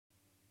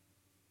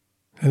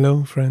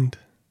Hello, friend.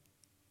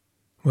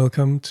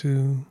 Welcome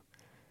to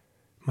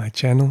my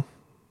channel.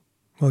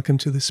 Welcome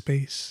to the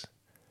space.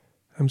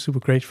 I'm super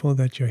grateful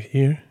that you're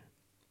here.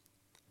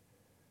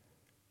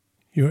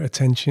 Your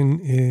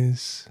attention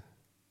is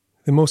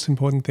the most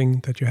important thing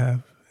that you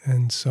have,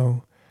 and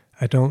so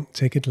I don't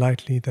take it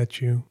lightly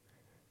that you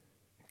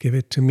give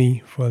it to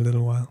me for a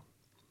little while.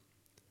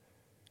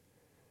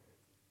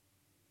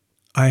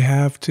 I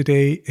have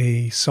today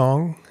a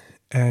song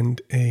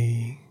and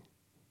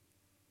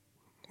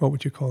what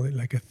would you call it,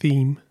 like a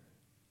theme.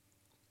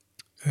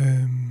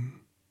 And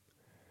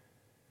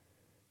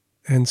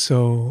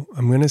so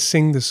I'm going to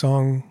sing the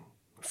song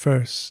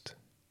first,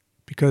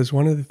 because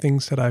one of the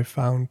things that I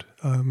found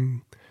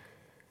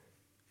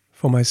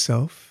for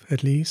myself,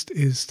 at least,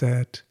 is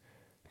that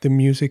the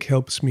music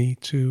helps me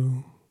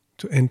to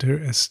enter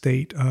a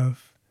state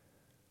of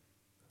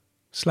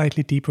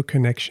slightly deeper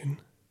connection,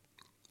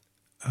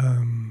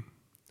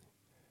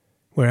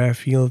 where I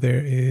feel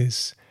there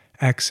is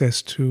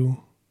access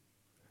to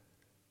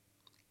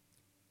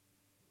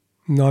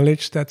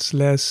knowledge that's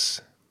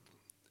less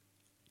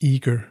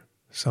eager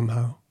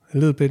somehow, a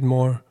little bit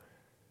more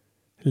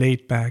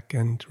laid back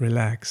and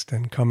relaxed,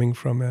 and coming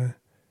from a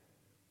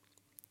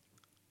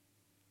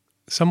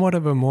somewhat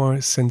of a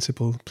more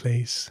sensible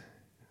place.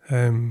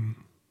 And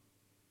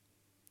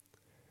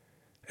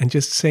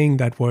just saying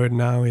that word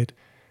now, I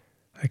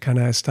kind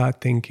of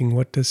start thinking,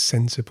 what does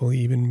sensible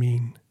even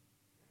mean?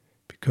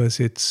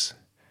 Because it's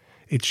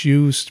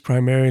used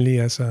primarily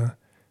as a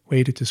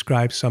way to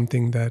describe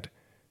something that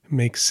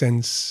makes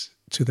sense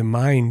to the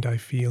mind, I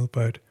feel,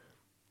 but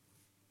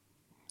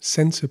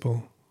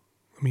sensible,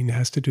 I mean, it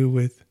has to do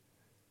with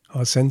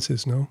our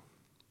senses, no?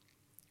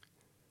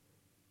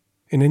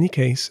 In any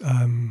case,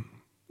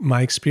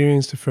 my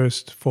experience the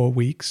first 4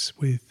 weeks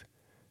with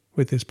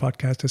this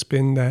podcast has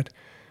been that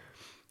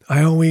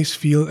I always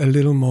feel a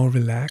little more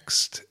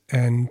relaxed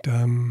and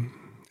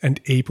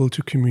able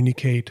to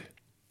communicate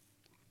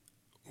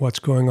what's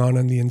going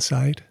on the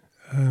inside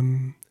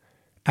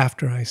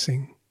after I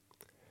sing.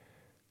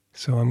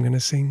 So I'm going to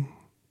sing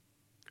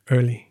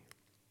early.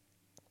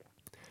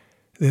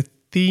 The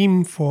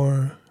theme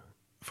for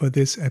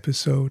this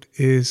episode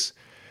is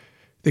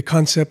the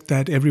concept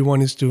that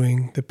everyone is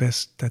doing the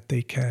best that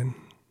they can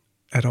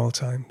at all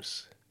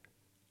times.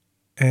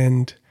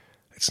 And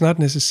it's not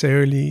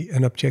necessarily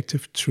an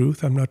objective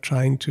truth. I'm not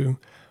trying to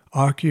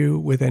argue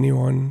with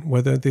anyone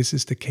whether this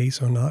is the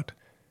case or not.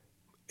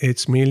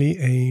 It's merely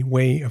a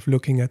way of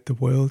looking at the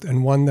world,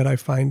 and one that I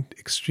find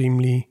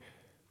extremely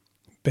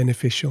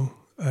beneficial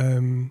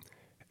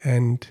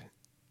and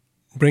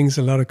brings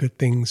a lot of good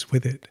things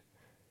with it.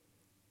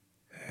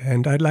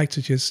 And I'd like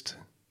to just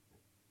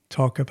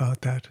talk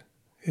about that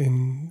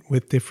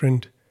with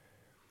different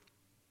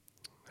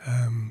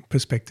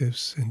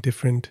perspectives and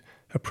different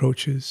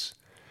approaches.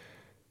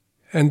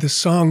 And the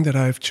song that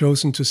I've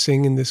chosen to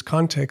sing in this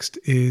context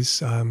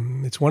is,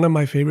 it's one of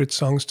my favorite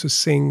songs to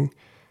sing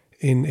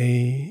in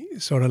a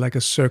sort of like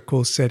a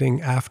circle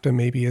setting after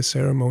maybe a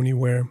ceremony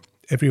where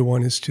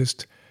everyone is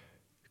just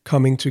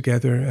coming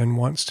together and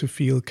wants to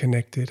feel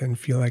connected and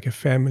feel like a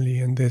family.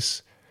 And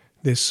this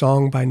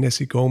song by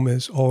Nessie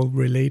Gomez, All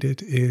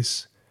Related,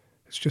 it's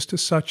just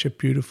such a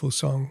beautiful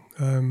song.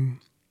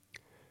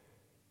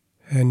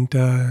 And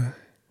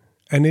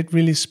it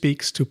really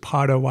speaks to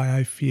part of why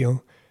I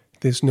feel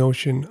this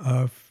notion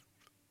of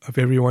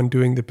everyone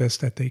doing the best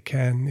that they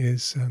can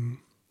is,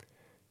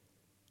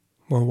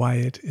 why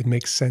it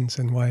makes sense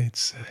and why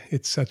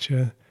it's such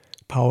a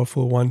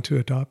powerful one to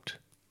adopt.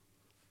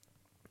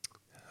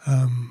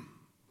 I'm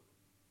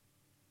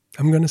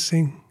going to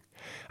sing.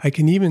 I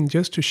can even,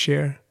 just to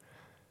share,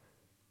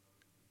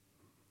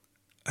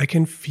 I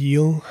can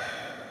feel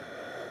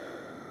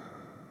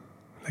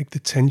like the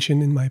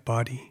tension in my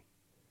body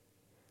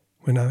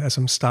as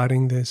I'm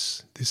starting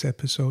this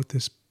episode,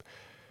 this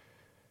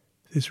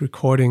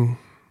recording.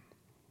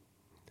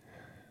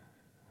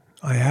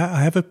 I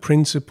have a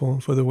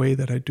principle for the way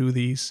that I do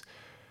these,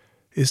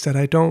 is that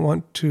I don't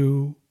want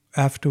to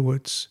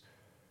afterwards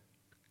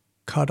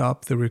cut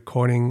up the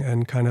recording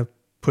and kind of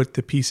put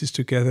the pieces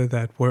together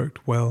that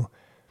worked well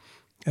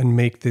and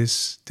make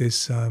this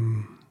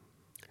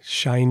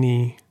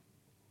shiny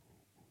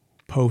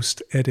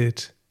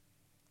post-edit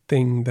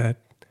thing that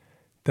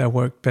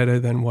worked better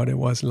than what it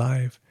was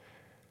live.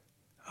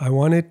 I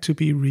want it to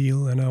be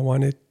real and I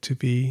want it to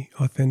be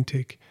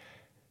authentic.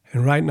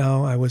 And right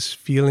now I was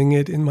feeling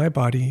it in my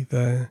body,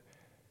 the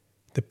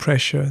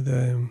pressure,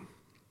 the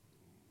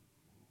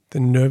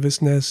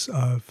nervousness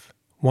of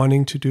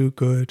wanting to do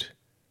good,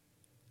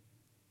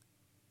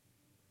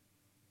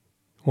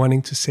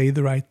 wanting to say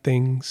the right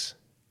things.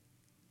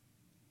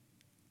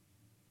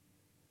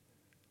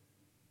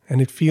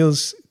 And it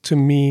feels to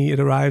me, it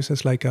arrives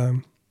as like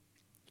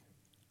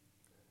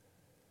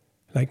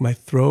my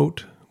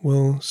throat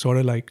will sort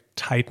of like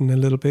tighten a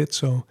little bit,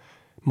 so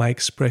my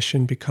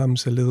expression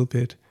becomes a little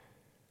bit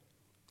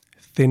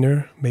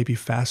thinner, maybe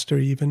faster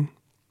even.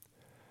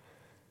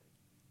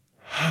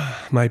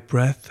 My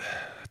breath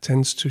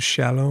tends to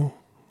shallow,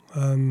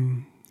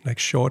 like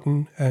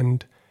shorten,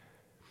 and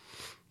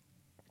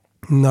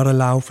not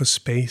allow for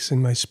space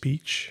in my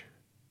speech.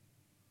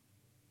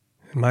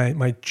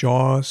 My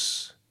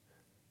jaws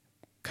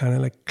kind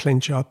of like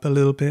clench up a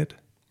little bit.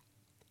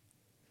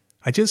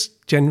 I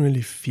just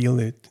generally feel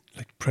it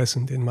like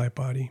present in my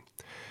body.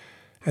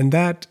 And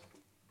that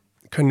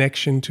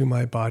connection to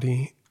my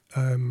body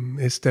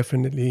is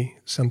definitely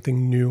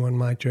something new on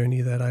my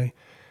journey that I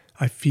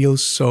feel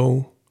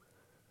so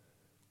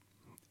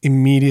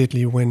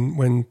immediately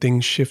when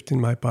things shift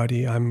in my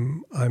body.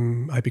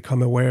 I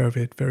become aware of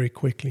it very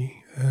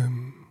quickly. I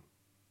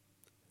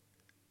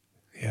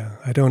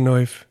don't know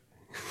if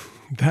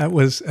that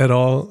was at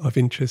all of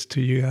interest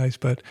to you guys,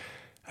 but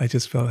I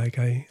just felt like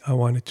I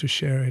wanted to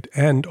share it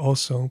and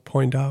also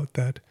point out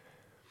that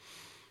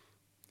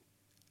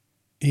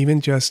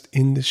even just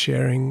in the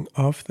sharing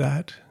of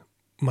that,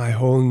 my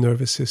whole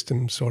nervous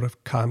system sort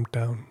of calmed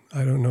down.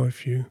 I don't know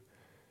if you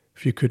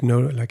could know,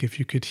 like if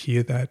you could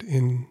hear that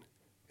in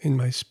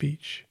my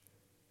speech.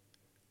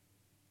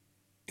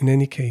 In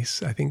any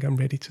case, I think I'm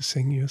ready to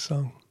sing you a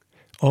song,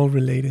 all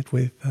related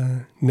with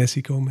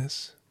Nessie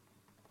Gomez.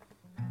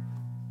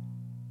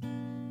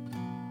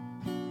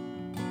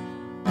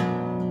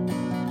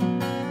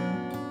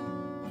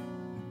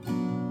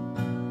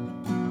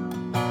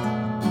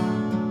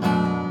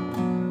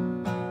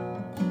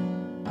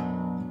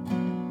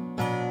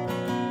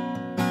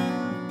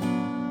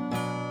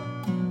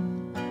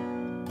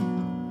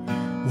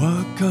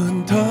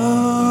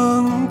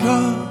 Cantan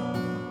ka,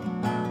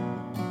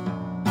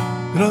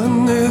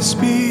 Gran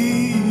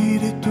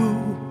Espíritu,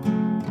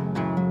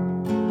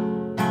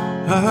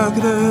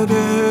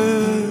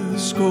 agradezco,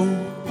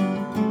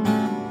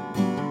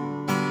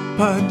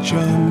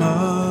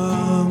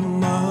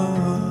 Pachamama,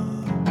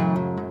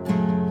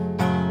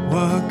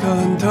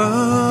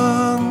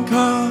 Wakantan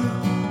ka,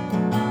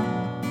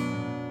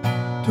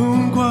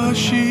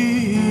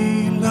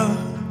 Tungwashila,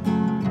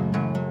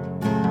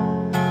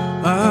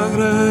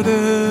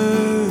 agradezco,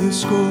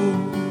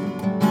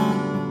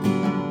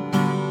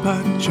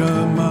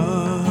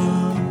 Pachamama,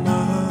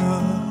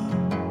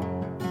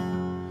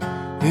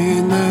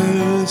 en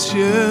el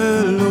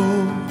cielo,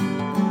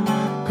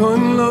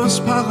 con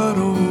los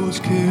pájaros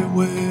que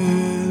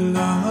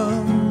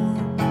vuelan,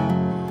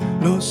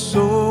 las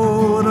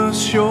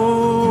oraciones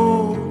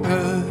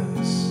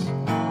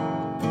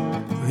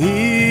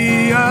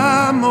y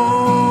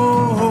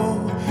amor,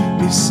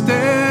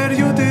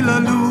 misterio de la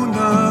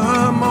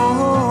luna,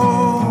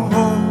 amor,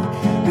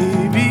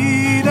 mi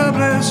vida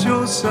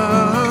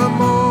preciosa,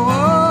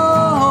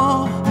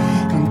 amor,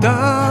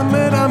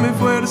 dame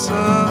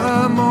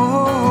fuerza,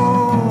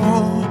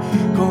 amor,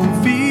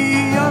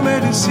 confía,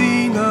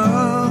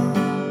 medicina.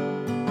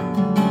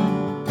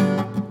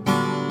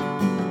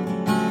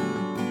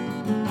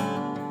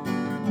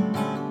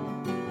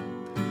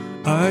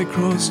 I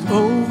crossed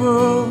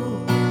over,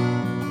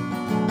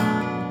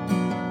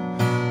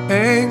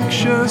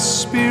 anxious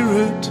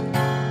spirit,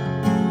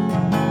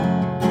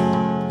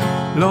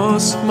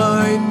 lost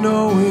my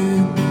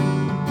knowing,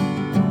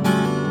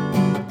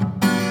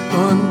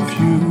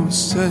 confused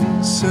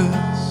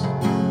senses,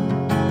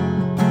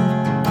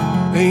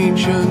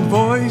 ancient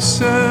voices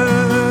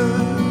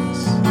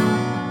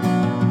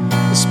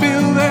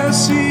spill their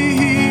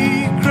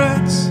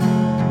secrets,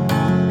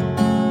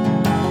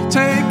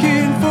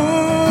 taking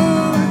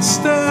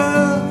footsteps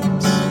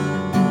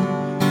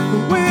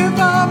with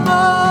our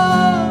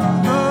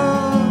mother,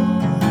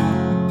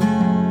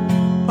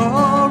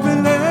 all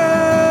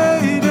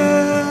related,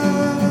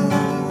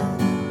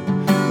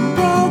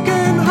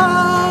 broken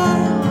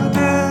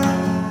hearted,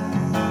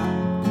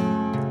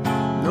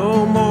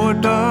 no more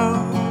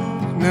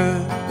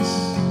darkness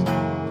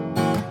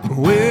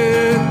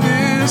with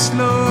this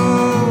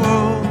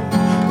love,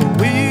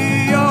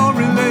 we are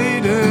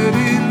related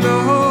in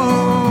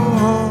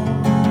love.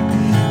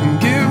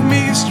 Give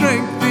me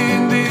strength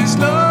in this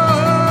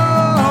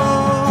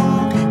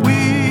love,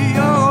 we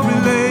are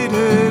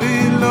related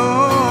in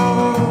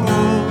love.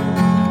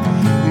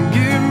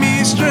 Give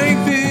me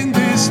strength in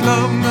this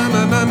love, na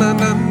na na na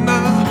na na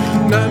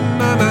na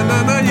na na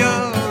na na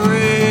yeah,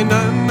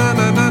 na na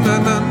na na na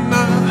na na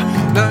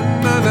na na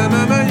na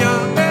na na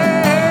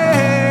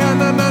yeah,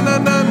 na na na na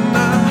na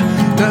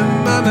na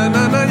na na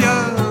na na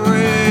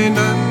yeah,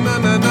 na na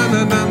na na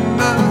na na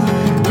na.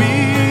 We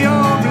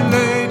are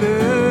related.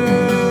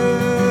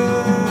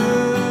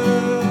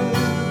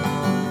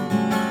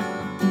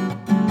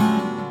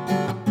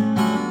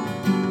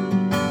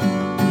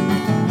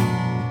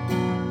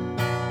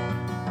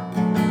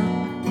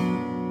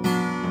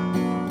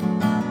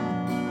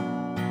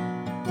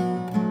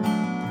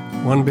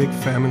 One big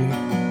family.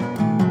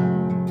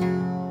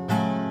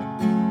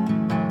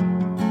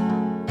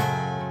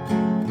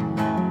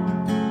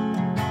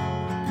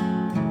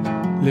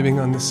 Living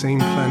on the same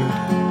planet.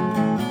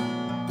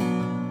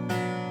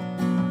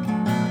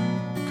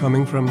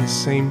 Coming from the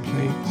same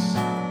place.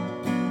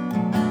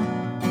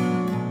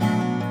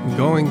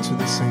 Going to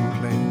the same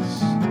place.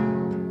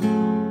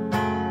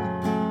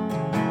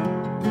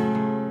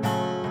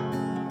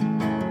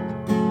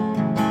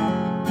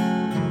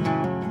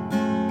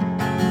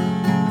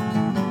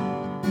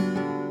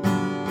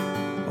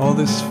 all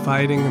this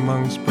fighting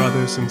amongst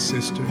brothers and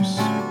sisters.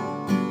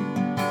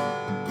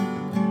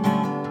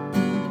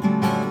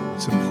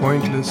 It's a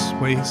pointless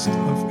waste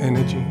of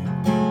energy.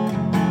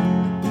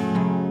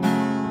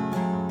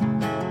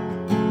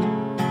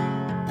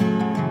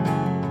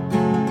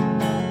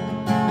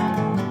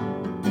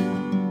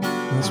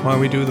 That's why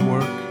we do the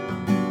work.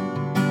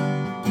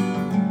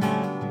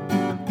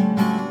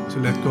 To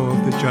let go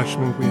of the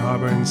judgment we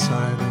harbor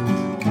inside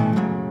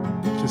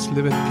and just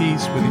live at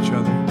peace with each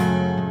other.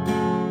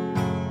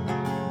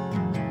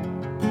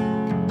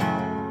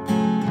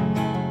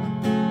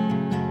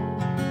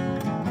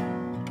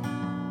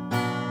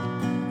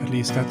 At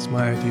least that's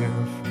my idea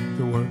of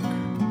the work.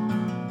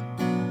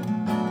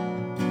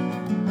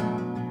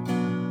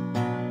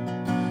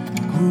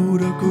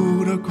 Cura,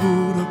 cura,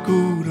 cura,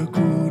 cura,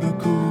 cura,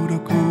 cura,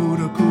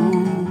 cura,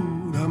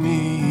 cura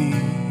me.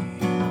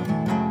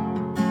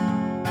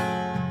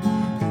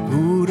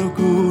 Cura,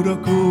 cura,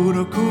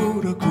 cura,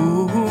 cura, cura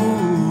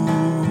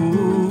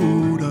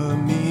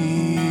me.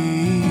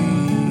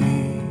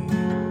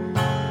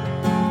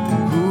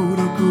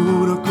 Cura,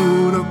 cura,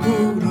 cura,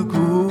 cura,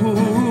 cura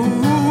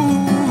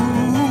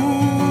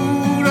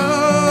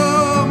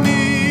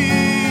me.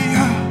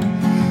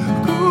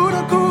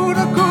 Cura,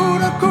 cura,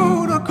 cura,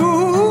 cura,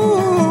 cura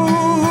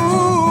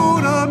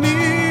me.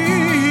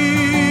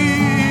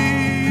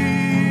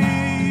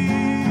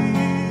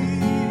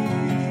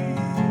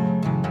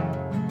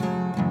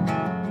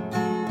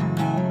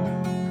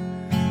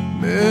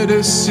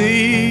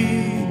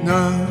 Medicina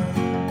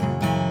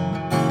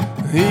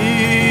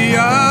y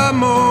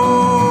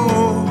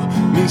amor,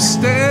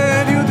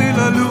 misterio de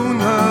la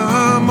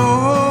luna,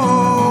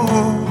 amor,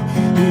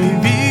 mi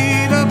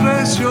vida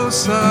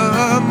preciosa,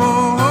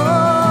 amor,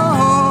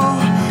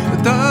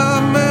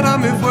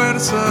 dame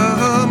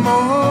fuerza,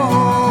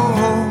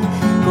 amor,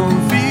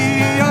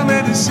 confía,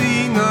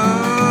 medicina.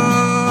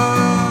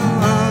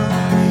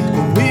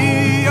 We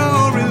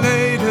are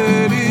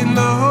related in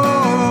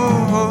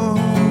love.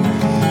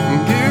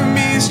 Give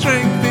me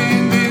strength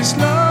in this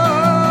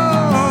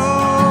love.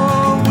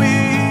 We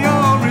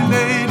are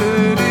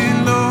related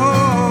in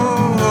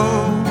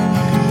love.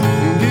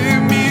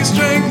 Give me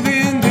strength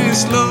in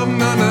this love.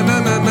 Na na na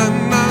na na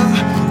na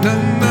na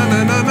na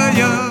na na na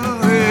yeah.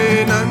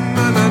 Hey, na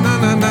na na na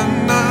na na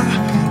na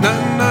na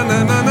na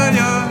na na na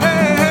yeah.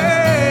 Hey,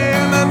 hey,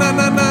 na na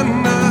na na na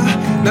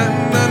na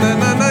na na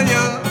na na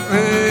yeah.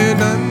 Hey,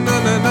 na na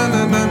na na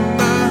na na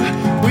na.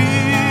 We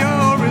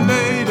are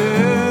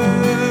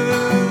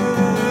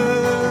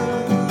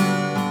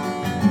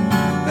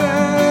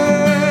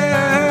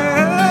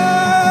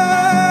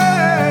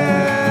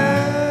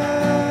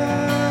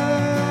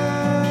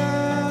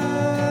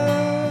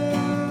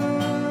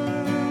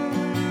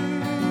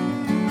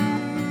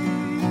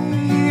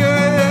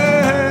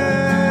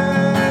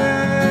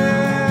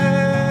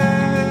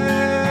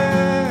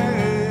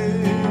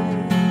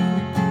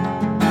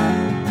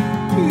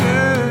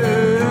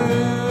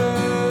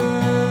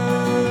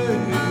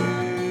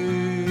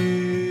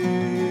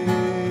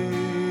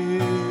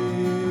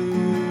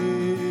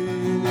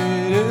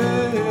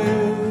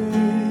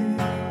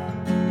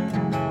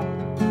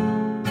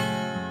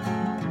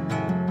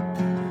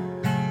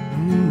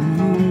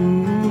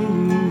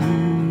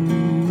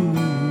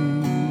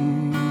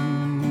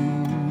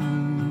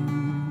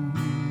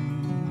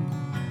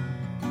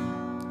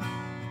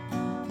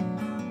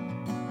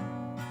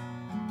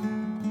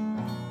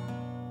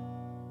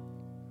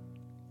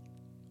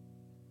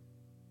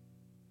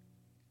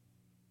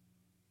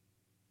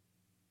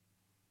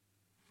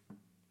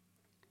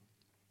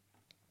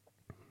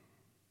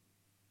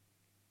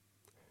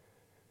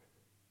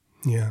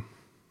Yeah.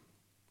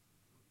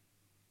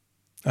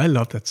 I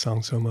love that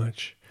song so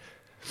much.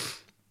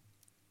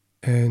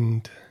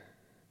 And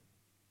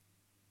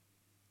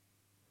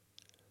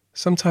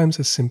sometimes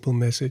a simple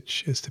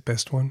message is the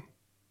best one.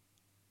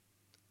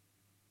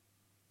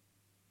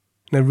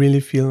 And I really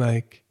feel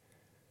like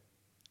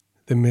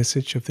the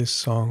message of this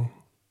song,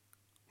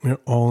 we're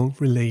all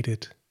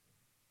related.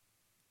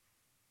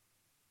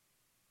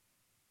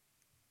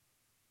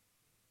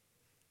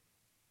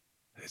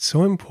 It's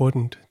so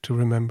important to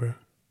remember.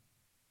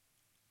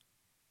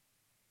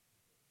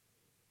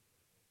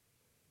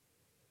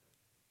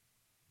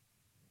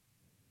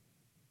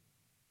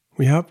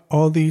 We have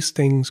all these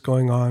things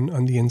going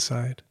on the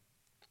inside.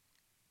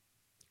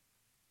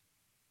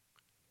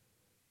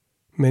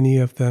 Many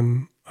of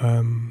them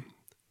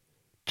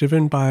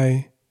driven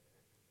by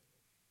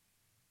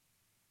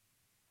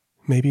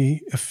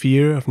maybe a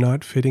fear of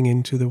not fitting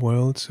into the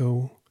world,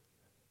 so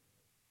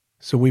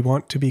we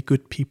want to be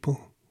good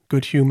people,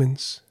 good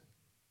humans.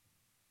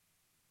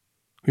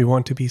 We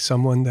want to be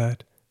someone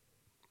that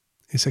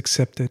is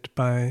accepted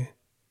by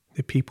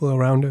the people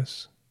around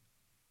us.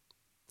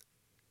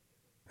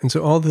 And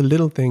so all the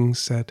little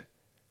things that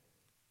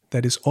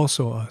is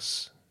also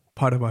us,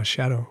 part of our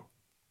shadow.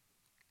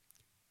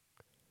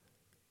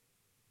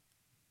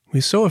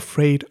 We're so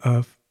afraid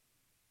of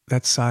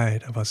that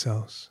side of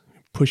ourselves.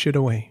 We push it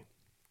away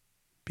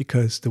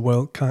because the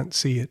world can't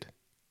see it.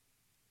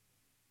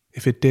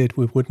 If it did,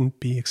 we wouldn't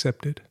be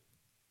accepted.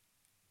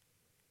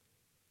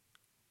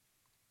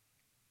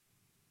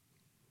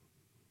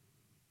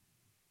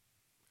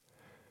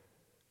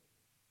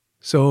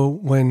 So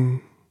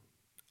when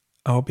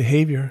our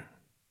behavior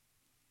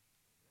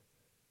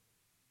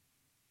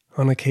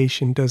on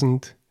occasion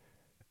doesn't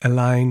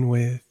align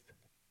with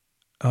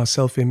our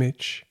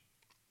self-image,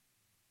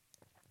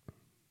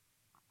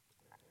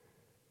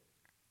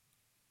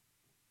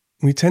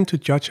 we tend to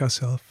judge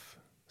ourselves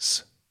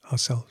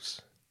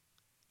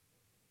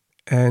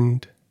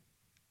and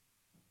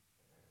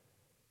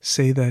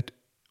say that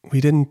we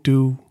didn't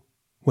do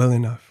well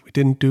enough. We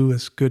didn't do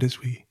as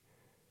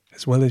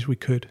well as we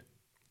could.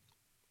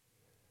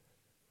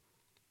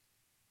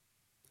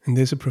 And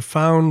there's a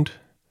profound,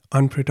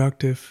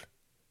 unproductive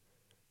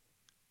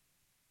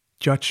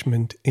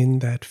judgment in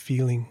that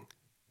feeling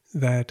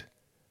that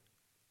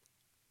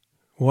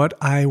what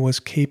I was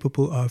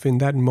capable of in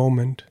that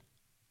moment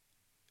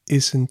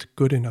isn't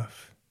good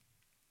enough.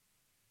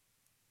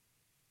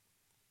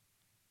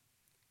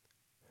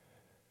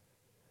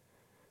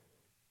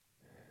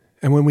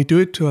 And when we do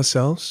it to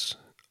ourselves,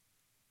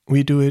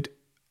 we do it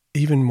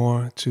even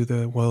more to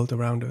the world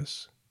around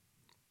us.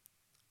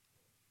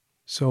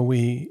 So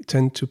we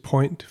tend to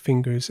point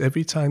fingers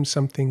every time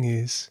something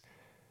is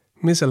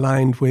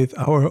misaligned with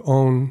our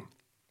own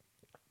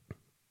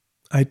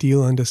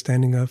ideal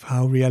understanding of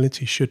how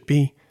reality should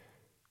be.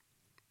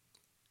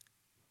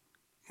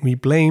 We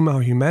blame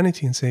our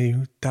humanity and say,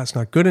 that's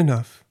not good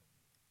enough.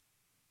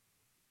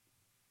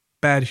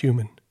 Bad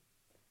human,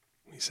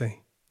 we say.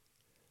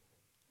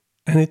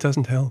 And it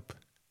doesn't help,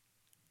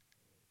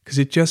 because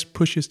it just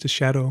pushes the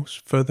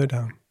shadows further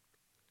down.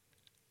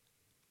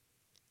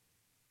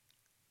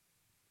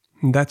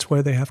 And that's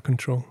where they have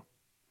control.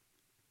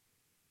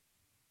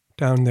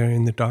 Down there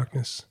in the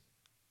darkness.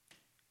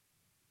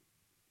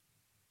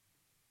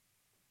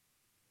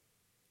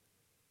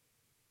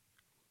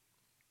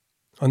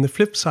 On the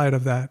flip side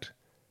of that,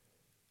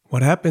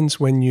 what happens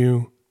when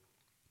you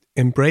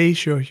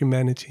embrace your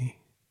humanity?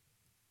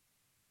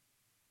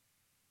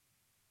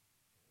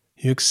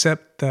 You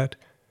accept that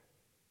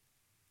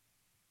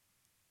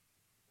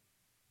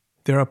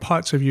there are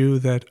parts of you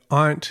that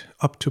aren't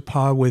up to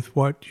par with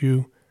what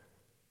you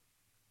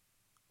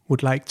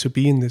would like to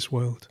be in this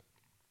world.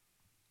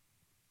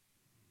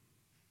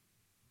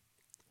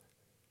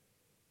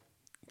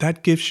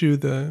 That gives you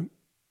the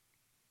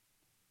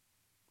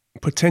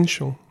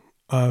potential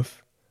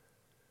of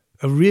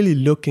really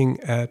looking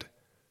at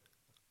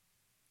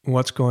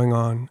what's going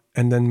on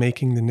and then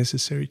making the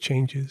necessary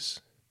changes.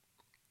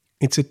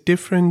 It's a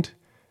different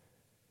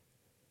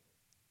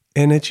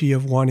energy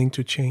of wanting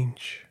to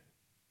change.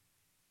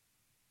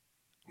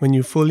 When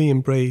you fully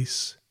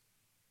embrace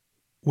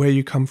where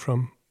you come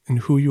from and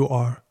who you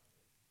are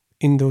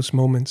in those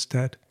moments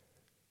that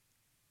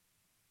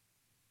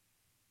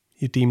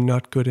you deem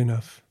not good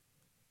enough.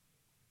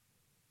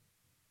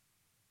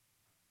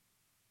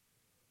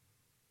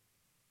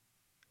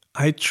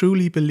 I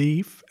truly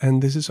believe,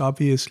 and this is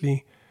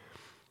obviously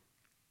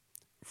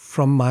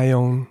from my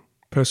own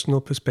personal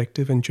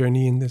perspective and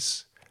journey in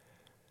this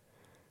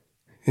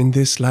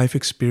life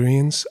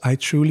experience, I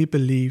truly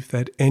believe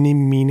that any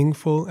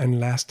meaningful and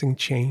lasting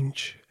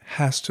change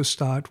has to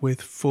start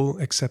with full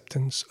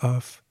acceptance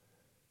of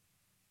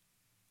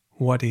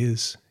what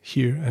is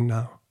here and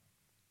now.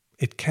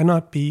 It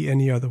cannot be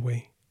any other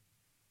way.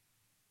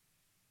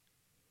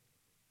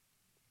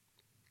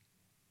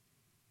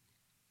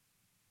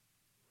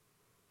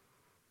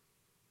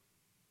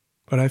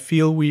 But I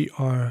feel we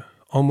are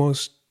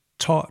almost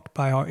taught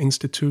by our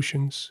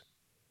institutions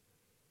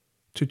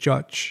to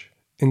judge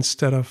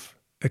instead of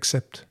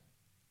accept.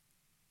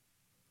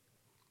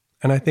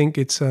 And I think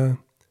it's a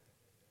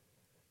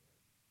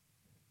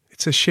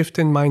shift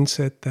in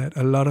mindset that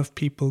a lot of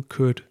people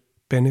could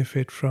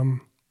benefit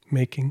from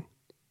making.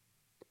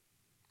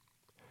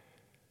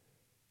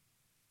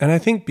 And I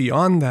think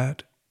beyond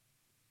that,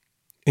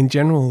 in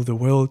general, the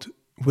world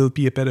will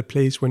be a better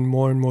place when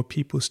more and more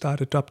people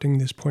start adopting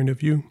this point of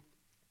view.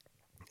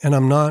 And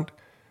I'm not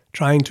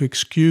trying to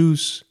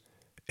excuse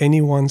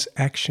anyone's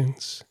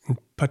actions, in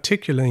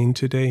particular in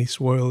today's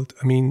world.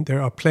 I mean,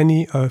 there are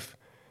plenty of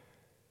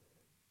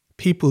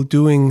people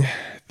doing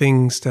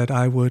things that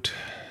I would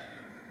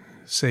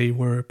say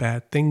were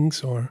bad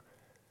things or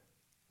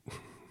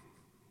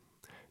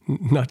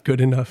not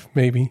good enough,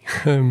 maybe.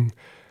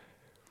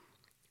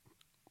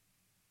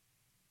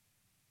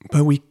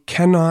 But we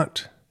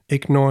cannot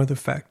ignore the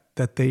fact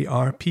that they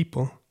are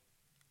people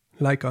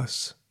like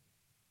us.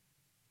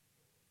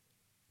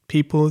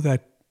 People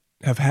that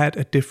have had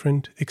a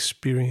different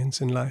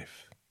experience in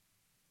life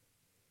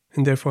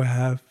and therefore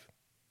have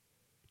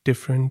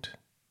different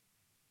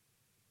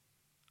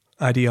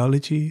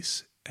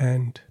ideologies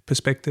and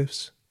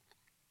perspectives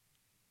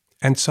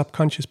and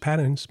subconscious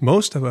patterns.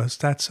 Most of us,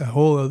 that's a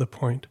whole other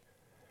point,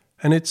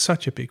 and it's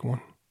such a big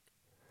one.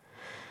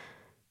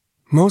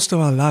 Most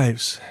of our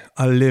lives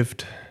are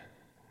lived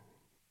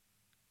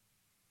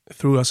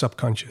through our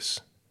subconscious.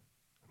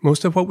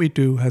 Most of what we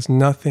do has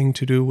nothing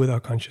to do with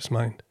our conscious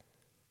mind.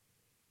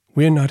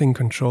 we're not in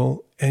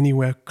control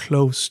anywhere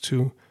close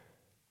to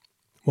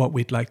what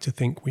we'd like to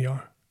think we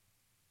are.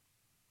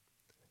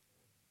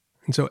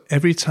 And so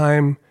every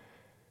time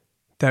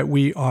that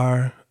we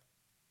are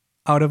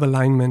out of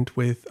alignment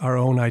with our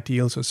own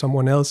ideals or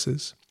someone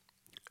else's,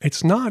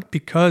 it's not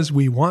because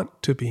we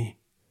want to be.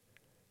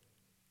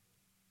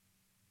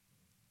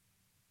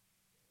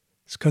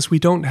 It's because we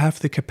don't have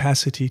the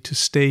capacity to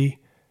stay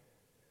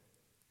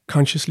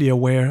consciously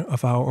aware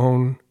of our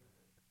own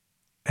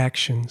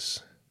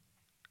actions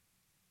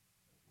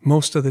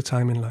most of the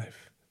time in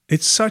life.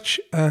 It's such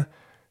a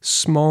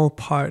small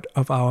part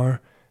of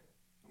our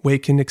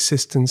waking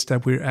existence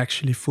that we're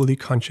actually fully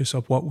conscious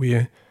of what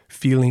we're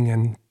feeling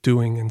and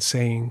doing and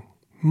saying.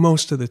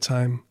 Most of the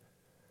time,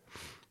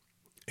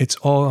 it's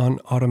all on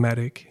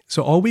automatic.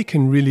 So all we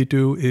can really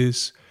do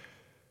is,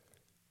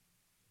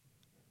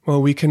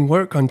 well, we can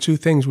work on two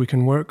things. We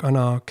can work on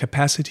our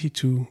capacity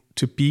to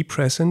be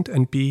present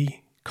and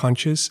be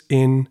conscious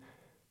in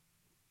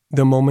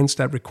the moments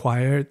that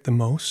require it the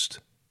most.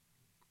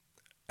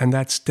 And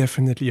that's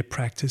definitely a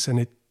practice,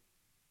 and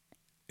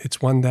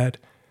it's one that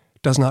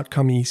does not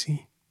come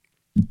easy.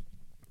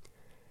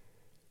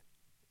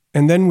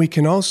 And then we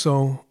can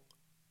also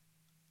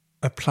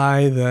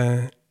apply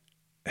the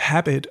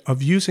habit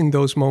of using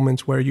those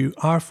moments where you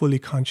are fully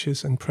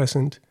conscious and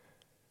present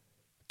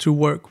to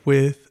work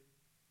with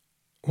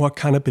what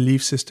kind of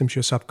belief systems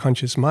your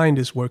subconscious mind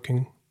is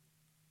working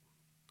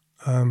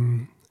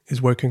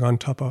on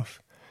top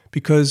of.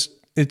 Because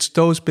it's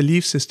those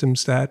belief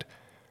systems that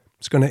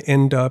is going to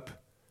end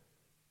up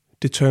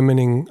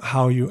determining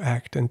how you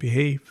act and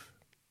behave.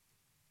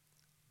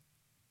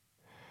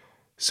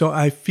 So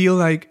I feel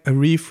like a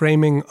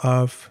reframing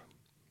of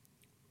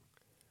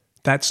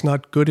that's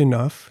not good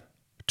enough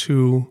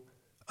to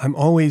I'm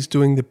always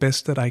doing the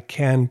best that I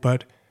can,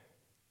 but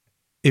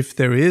if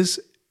there is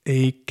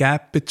a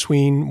gap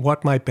between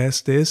what my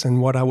best is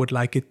and what I would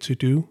like it to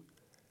do,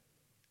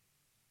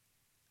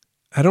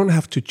 I don't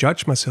have to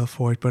judge myself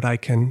for it, but I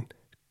can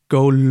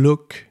go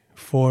look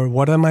for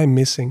what am I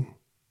missing?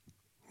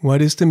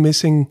 What is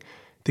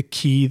the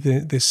key,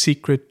 the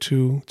secret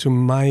to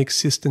my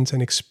existence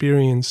and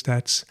experience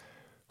that's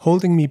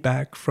holding me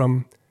back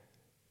from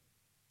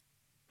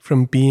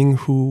being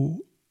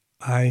who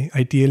I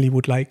ideally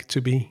would like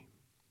to be?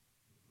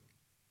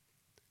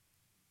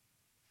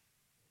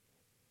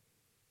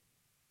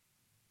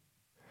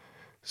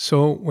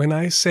 So when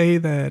I say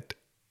that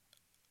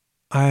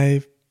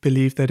I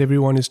believe that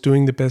everyone is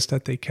doing the best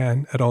that they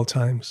can at all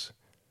times,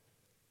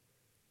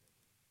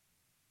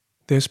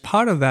 there's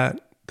part of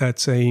that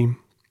that's a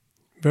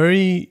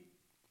very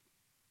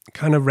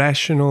kind of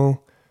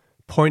rational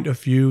point of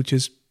view,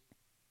 just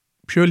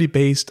purely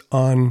based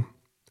on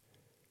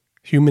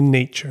human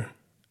nature,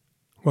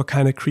 what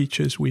kind of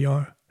creatures we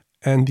are,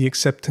 and the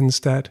acceptance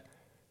that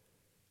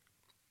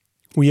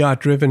we are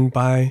driven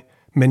by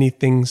many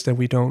things that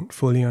we don't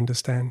fully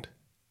understand.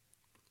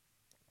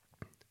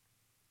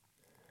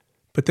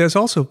 But there's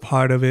also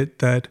part of it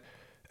that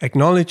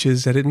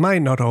acknowledges that it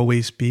might not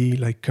always be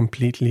like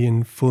completely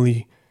and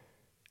fully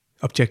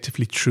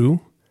objectively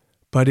true,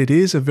 but it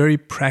is a very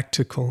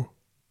practical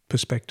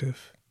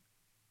perspective.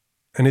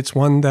 And it's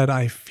one that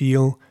I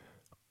feel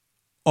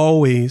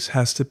always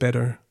has the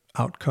better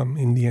outcome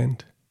in the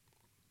end.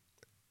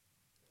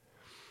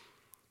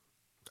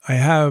 I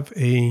have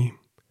a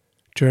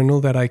journal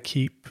that I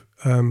keep,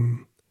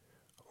 or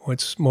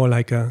it's more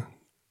like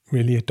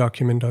really a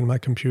document on my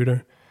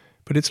computer,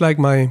 but it's like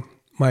my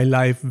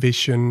life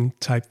vision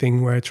type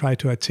thing where I try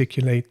to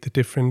articulate the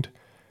different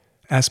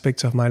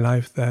aspects of my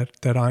life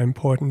that are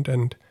important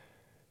and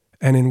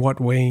in what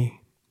way.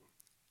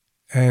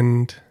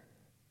 And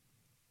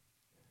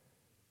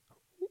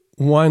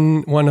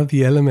one of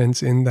the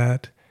elements in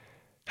that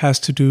has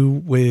to do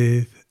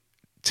with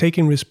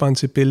taking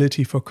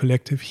responsibility for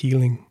collective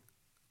healing.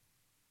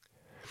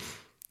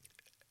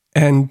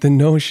 And the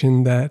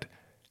notion that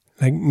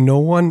like no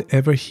one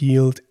ever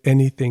healed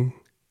anything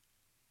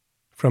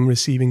from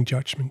receiving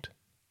judgment.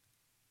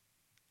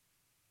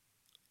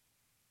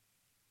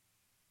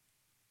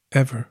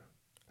 Ever.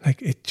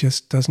 Like it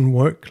just doesn't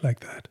work like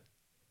that.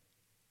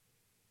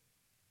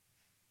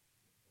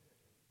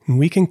 And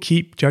we can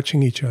keep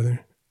judging each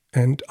other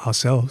and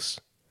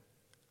ourselves.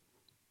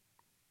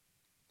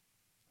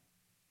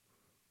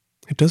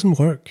 It doesn't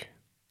work.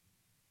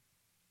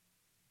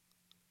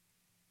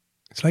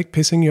 It's like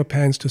pissing your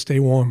pants to stay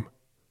warm.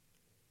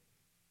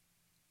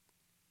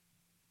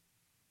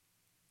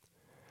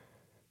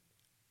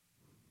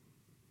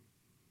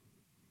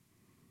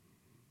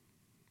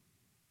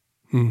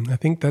 I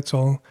think that's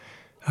all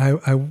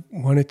I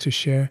wanted to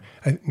share.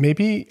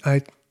 Maybe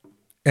I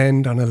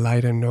end on a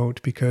lighter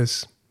note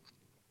because,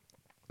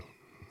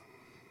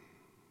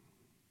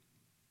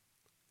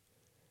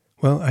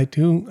 well, I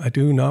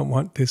do not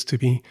want this to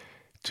be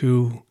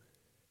too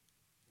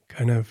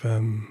kind of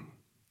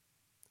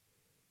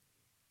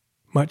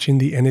much in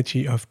the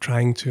energy of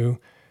trying to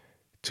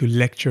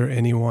lecture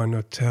anyone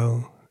or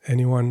tell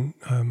anyone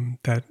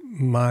that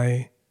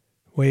my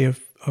way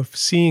of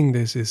seeing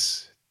this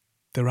is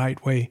the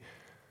right way.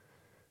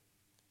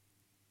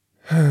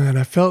 And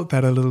I felt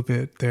that a little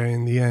bit there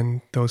in the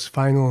end, those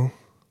final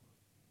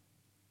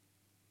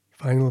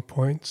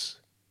points.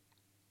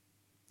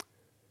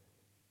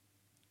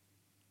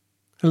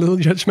 A little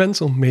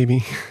judgmental,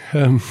 maybe,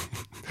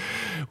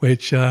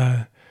 which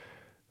I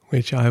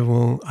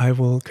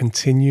will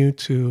continue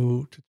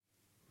to.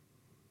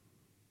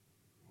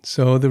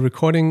 So the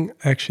recording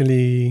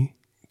actually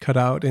cut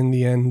out in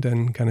the end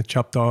and kind of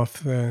chopped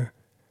off the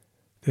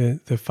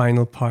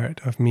final part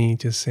of me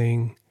just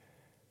saying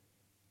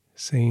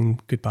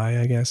goodbye,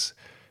 I guess.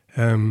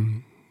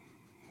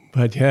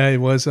 But yeah, it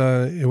was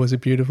a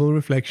beautiful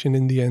reflection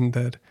in the end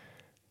that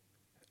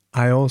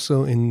I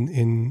also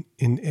in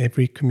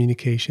every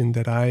communication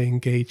that I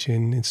engage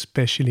in,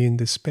 especially in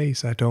this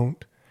space, I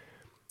don't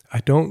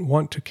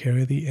want to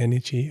carry the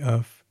energy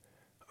of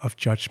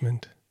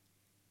judgment.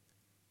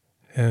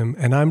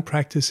 And I'm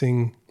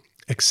practicing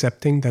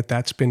accepting that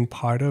that's been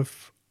part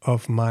of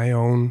my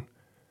own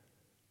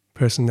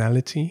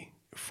personality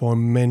for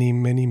many,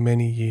 many,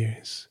 many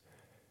years.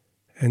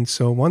 And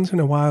so once in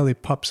a while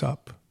it pops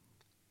up,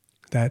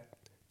 that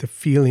the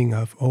feeling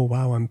of, oh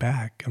wow, I'm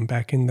back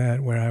in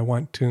that where I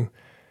want to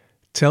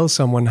tell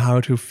someone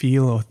how to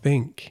feel or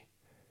think.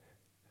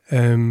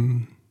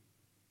 And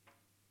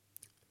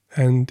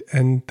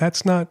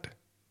that's not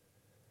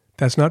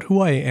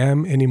who I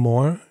am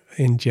anymore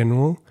in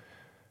general.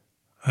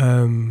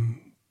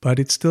 But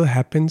it still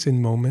happens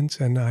in moments,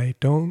 and I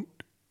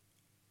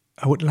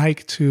would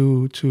like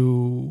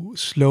to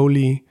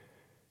slowly,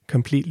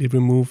 completely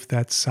remove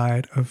that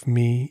side of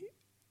me,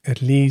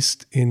 at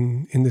least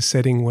in the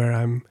setting where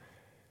I'm,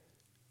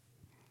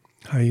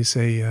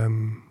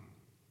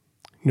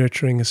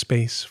 nurturing a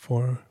space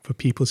for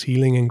people's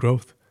healing and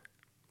growth.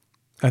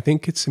 I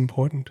think it's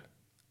important.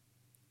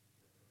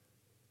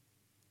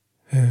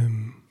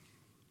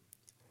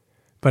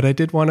 But I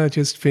did want to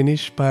just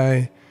finish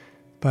by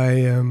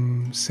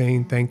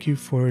saying thank you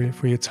for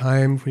your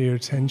time, for your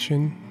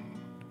attention,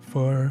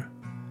 for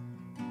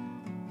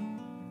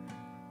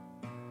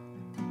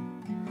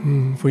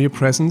your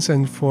presence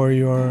and for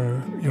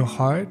your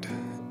heart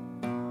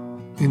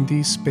in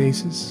these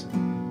spaces.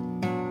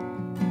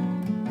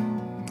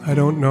 I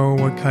don't know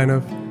what kind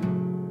of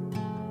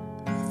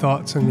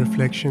thoughts and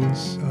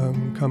reflections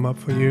come up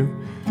for you,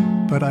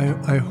 but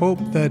I hope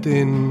that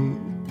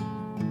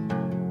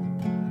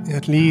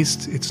at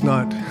least it's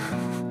not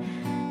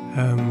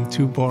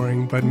too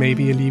boring, but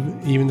maybe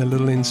even a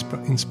little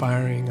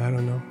inspiring. I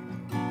don't know.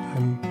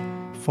 I'm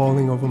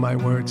falling over my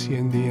words here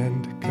in the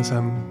end because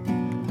I'm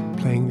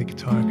playing the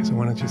guitar because I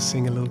want to just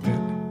sing a little bit.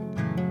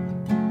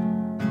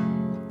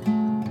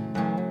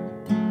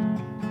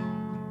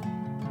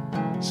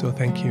 So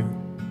thank you.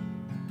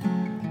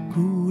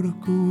 Cura,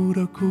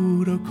 cura,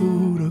 cura,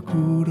 cura,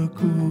 cura,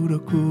 cura,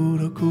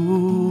 cura,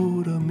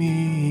 cura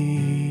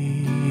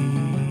me.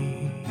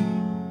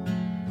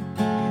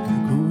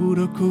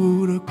 Cura,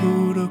 cura,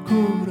 cura,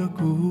 cura,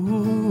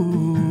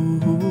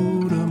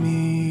 cura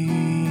me.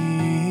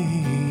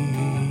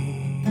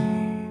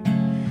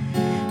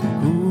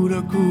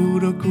 Cura,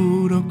 cura,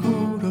 cura,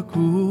 cura,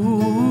 cura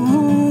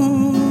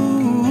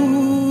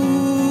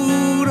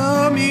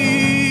me.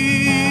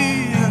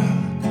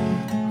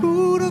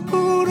 Cura,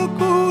 cura,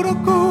 cura,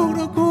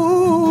 cura, cura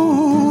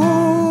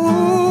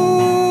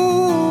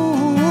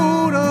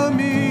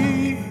me.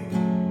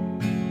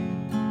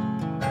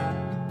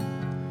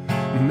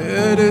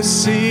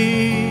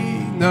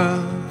 Medicina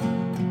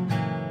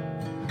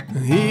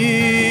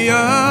y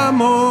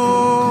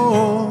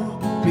amor,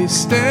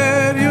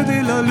 misterio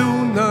de la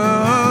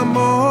luna,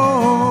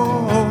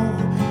 amor,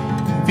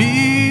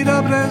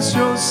 vida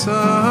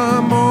preciosa,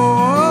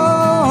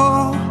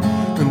 amor,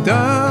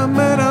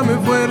 dame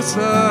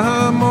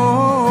fuerza,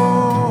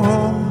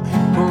 amor,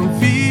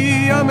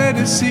 confía,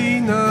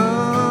 medicina.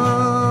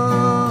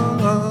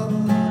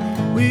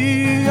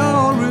 We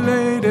are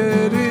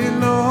related in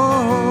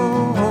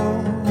love.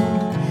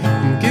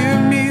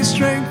 Give me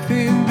strength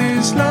in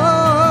this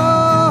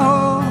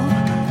love.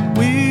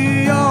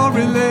 We are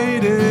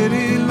related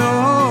in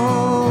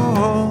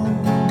love.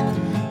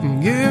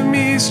 Give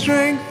me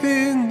strength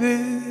in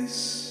this.